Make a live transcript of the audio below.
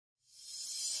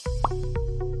Hey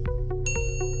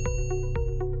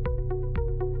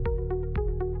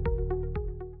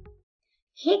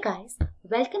guys,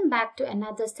 welcome back to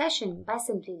another session by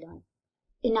Simplilearn.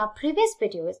 In our previous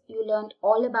videos, you learned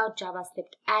all about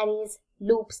JavaScript arrays,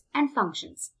 loops, and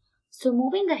functions. So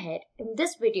moving ahead, in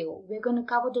this video, we're going to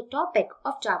cover the topic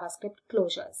of JavaScript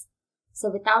closures. So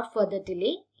without further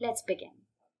delay, let's begin.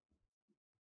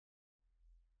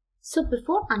 So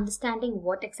before understanding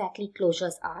what exactly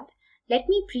closures are, let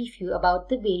me brief you about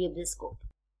the variable scope.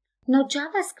 Now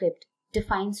JavaScript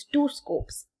defines two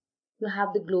scopes. You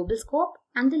have the global scope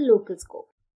and the local scope.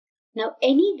 Now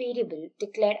any variable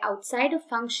declared outside a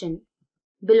function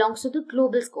belongs to the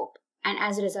global scope, and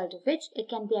as a result of which it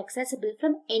can be accessible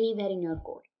from anywhere in your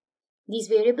code. These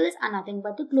variables are nothing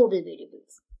but the global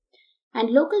variables. And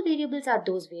local variables are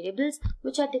those variables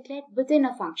which are declared within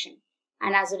a function,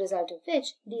 and as a result of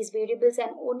which these variables can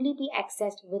only be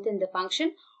accessed within the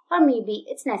function or maybe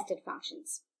its nested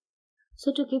functions.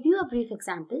 So to give you a brief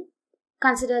example,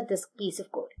 consider this piece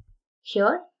of code.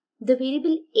 Here, the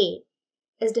variable a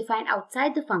is defined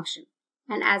outside the function,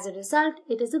 and as a result,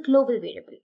 it is a global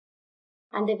variable.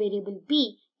 And the variable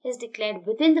b is declared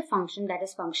within the function, that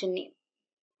is function name.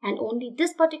 And only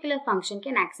this particular function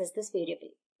can access this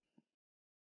variable.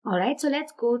 Alright, so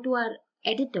let's go to our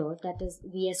editor, that is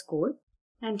VS Code.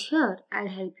 And here, I'll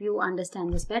help you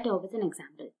understand this better with an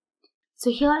example. So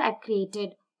here, I've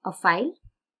created a file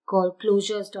called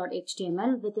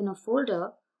closures.html within a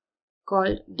folder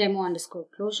called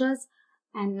demo_closures,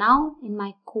 and now in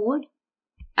my code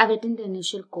I've written the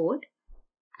initial code,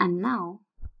 and now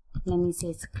let me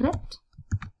say script.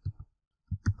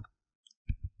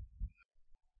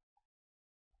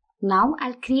 Now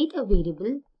I'll create a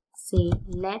variable, say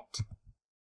let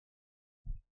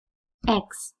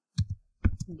x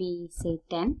be say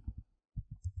 10.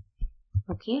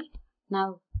 Okay,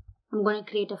 now I'm going to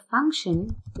create a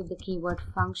function with the keyword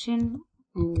function,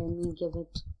 and let me give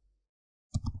it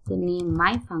the name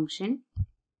my function,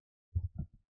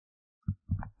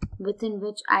 within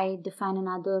which I define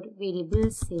another variable,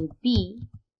 say b,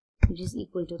 which is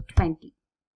equal to 20.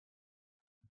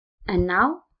 And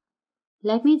now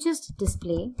let me just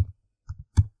display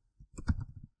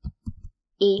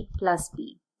a plus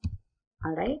b.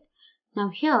 Alright, now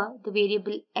here the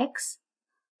variable x,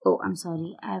 I've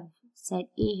said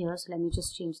a here, so let me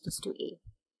just change this to a.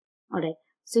 Alright,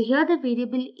 so here the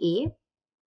variable a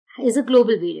is a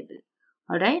global variable,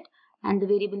 alright, and the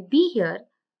variable b here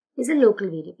is a local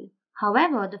variable.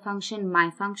 However, the function my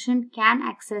function can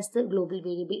access the global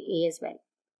variable a as well.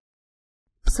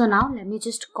 So now let me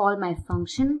just call my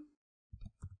function,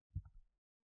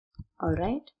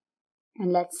 alright,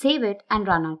 and let's save it and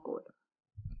run our code.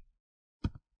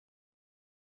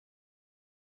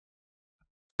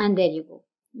 And there you go.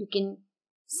 You can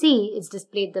see it's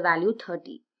displayed the value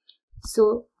 30.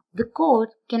 So the code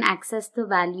can access the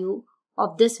value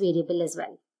of this variable as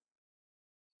well.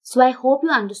 So I hope you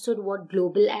understood what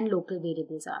global and local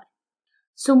variables are.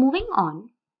 So moving on.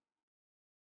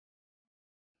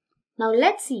 Now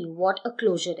let's see what a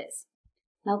closure is.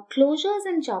 Now closures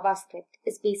in JavaScript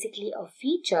is basically a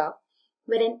feature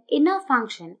where an inner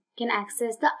function can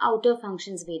access the outer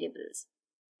function's variables.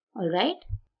 Alright?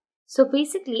 So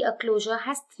basically a closure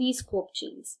has three scope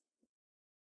chains.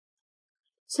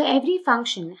 So every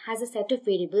function has a set of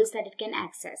variables that it can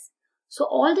access. So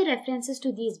all the references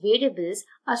to these variables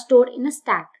are stored in a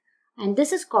stack, and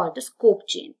this is called the scope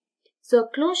chain. So a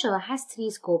closure has three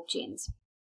scope chains.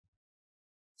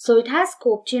 So it has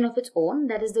scope chain of its own,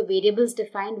 that is the variables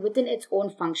defined within its own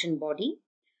function body.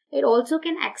 It also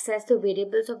can access the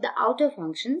variables of the outer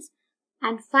functions,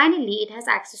 and finally it has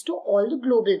access to all the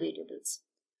global variables.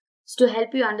 So to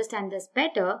help you understand this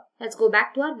better, let's go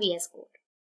back to our VS Code.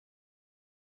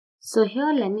 So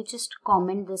here let me just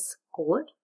comment this code,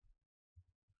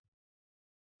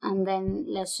 and then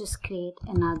let's just create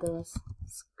another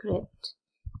script.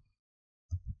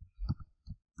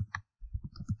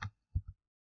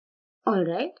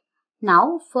 Alright,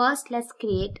 now first let's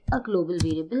create a global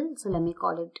variable. So let me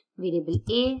call it variable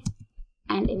a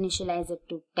and initialize it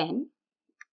to 10.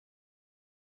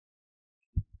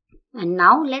 And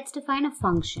now let's define a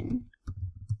function,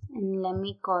 and let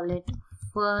me call it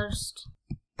first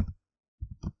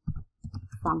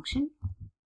function.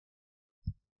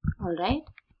 Alright,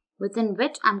 within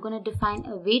which I'm going to define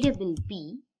a variable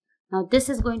b. Now this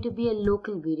is going to be a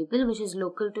local variable which is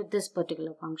local to this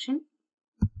particular function.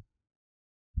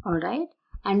 Alright,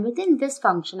 and within this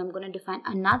function I'm going to define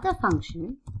another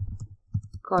function,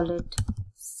 call it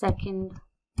second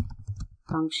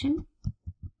function.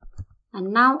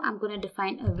 And now I'm going to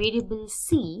define a variable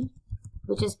c,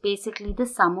 which is basically the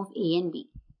sum of a and b.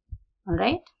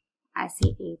 Alright, I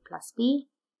say A plus B,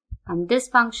 and this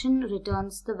function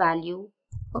returns the value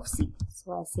of C.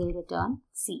 So I say return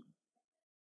C.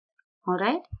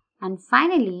 Alright, and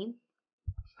finally,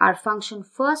 our function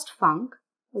first func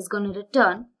is going to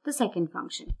return the second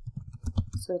function.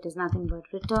 So it is nothing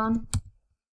but return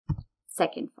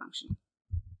second function.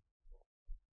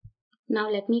 Now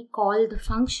let me call the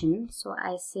function. So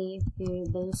I say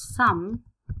variable sum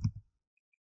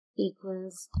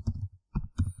equals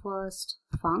first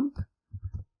func.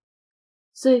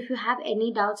 So if you have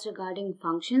any doubts regarding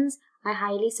functions, I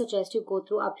highly suggest you go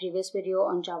through our previous video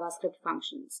on JavaScript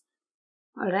functions.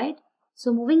 Alright,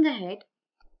 so moving ahead,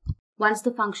 once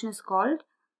the function is called,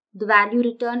 the value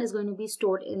return is going to be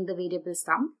stored in the variable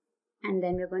sum, and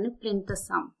then we're going to print the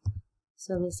sum.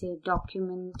 So we say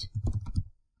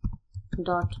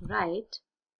document.write,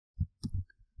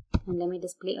 and let me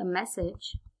display a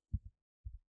message.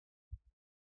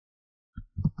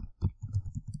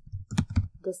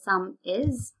 The sum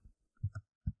is,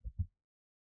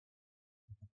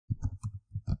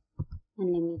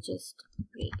 and let me just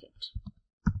break it.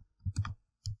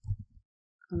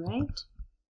 Alright.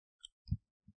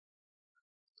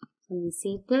 Let me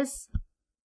save this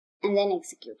and then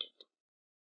execute it.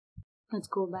 Let's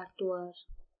go back to our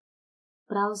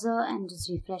browser and just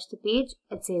refresh the page.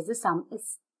 It says the sum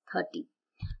is 30.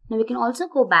 Now we can also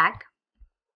go back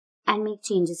and make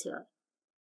changes here.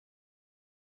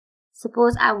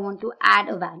 Suppose I want to add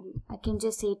a value. I can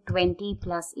just say 20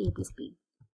 plus A plus B.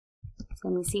 So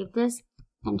let me save this,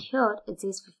 and here it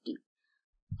says 50.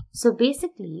 So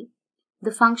basically,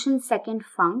 the function second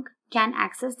func can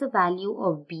access the value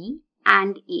of B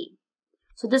and A.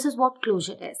 So this is what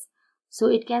Closure is. So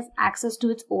it has access to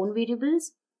its own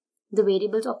variables, the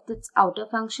variables of its outer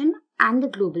function, and the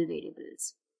global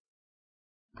variables.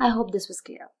 I hope this was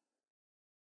clear.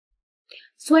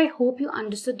 So I hope you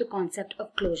understood the concept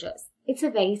of closures. It's a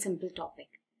very simple topic.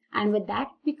 And with that,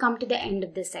 we come to the end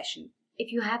of this session.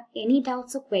 If you have any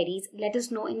doubts or queries, let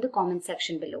us know in the comment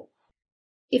section below.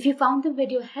 If you found the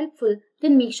video helpful,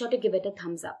 then make sure to give it a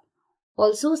thumbs up.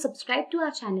 Also, subscribe to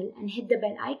our channel and hit the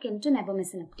bell icon to never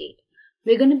miss an update.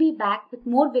 We're going to be back with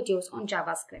more videos on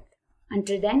JavaScript.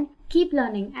 Until then, keep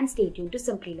learning and stay tuned to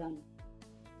Simplilearn.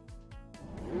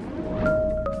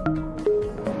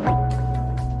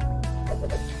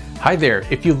 Hi there,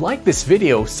 if you like this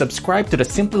video, subscribe to the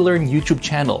Simplilearn YouTube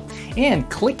channel and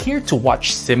click here to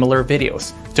watch similar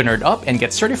videos. To nerd up and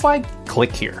get certified,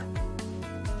 click here.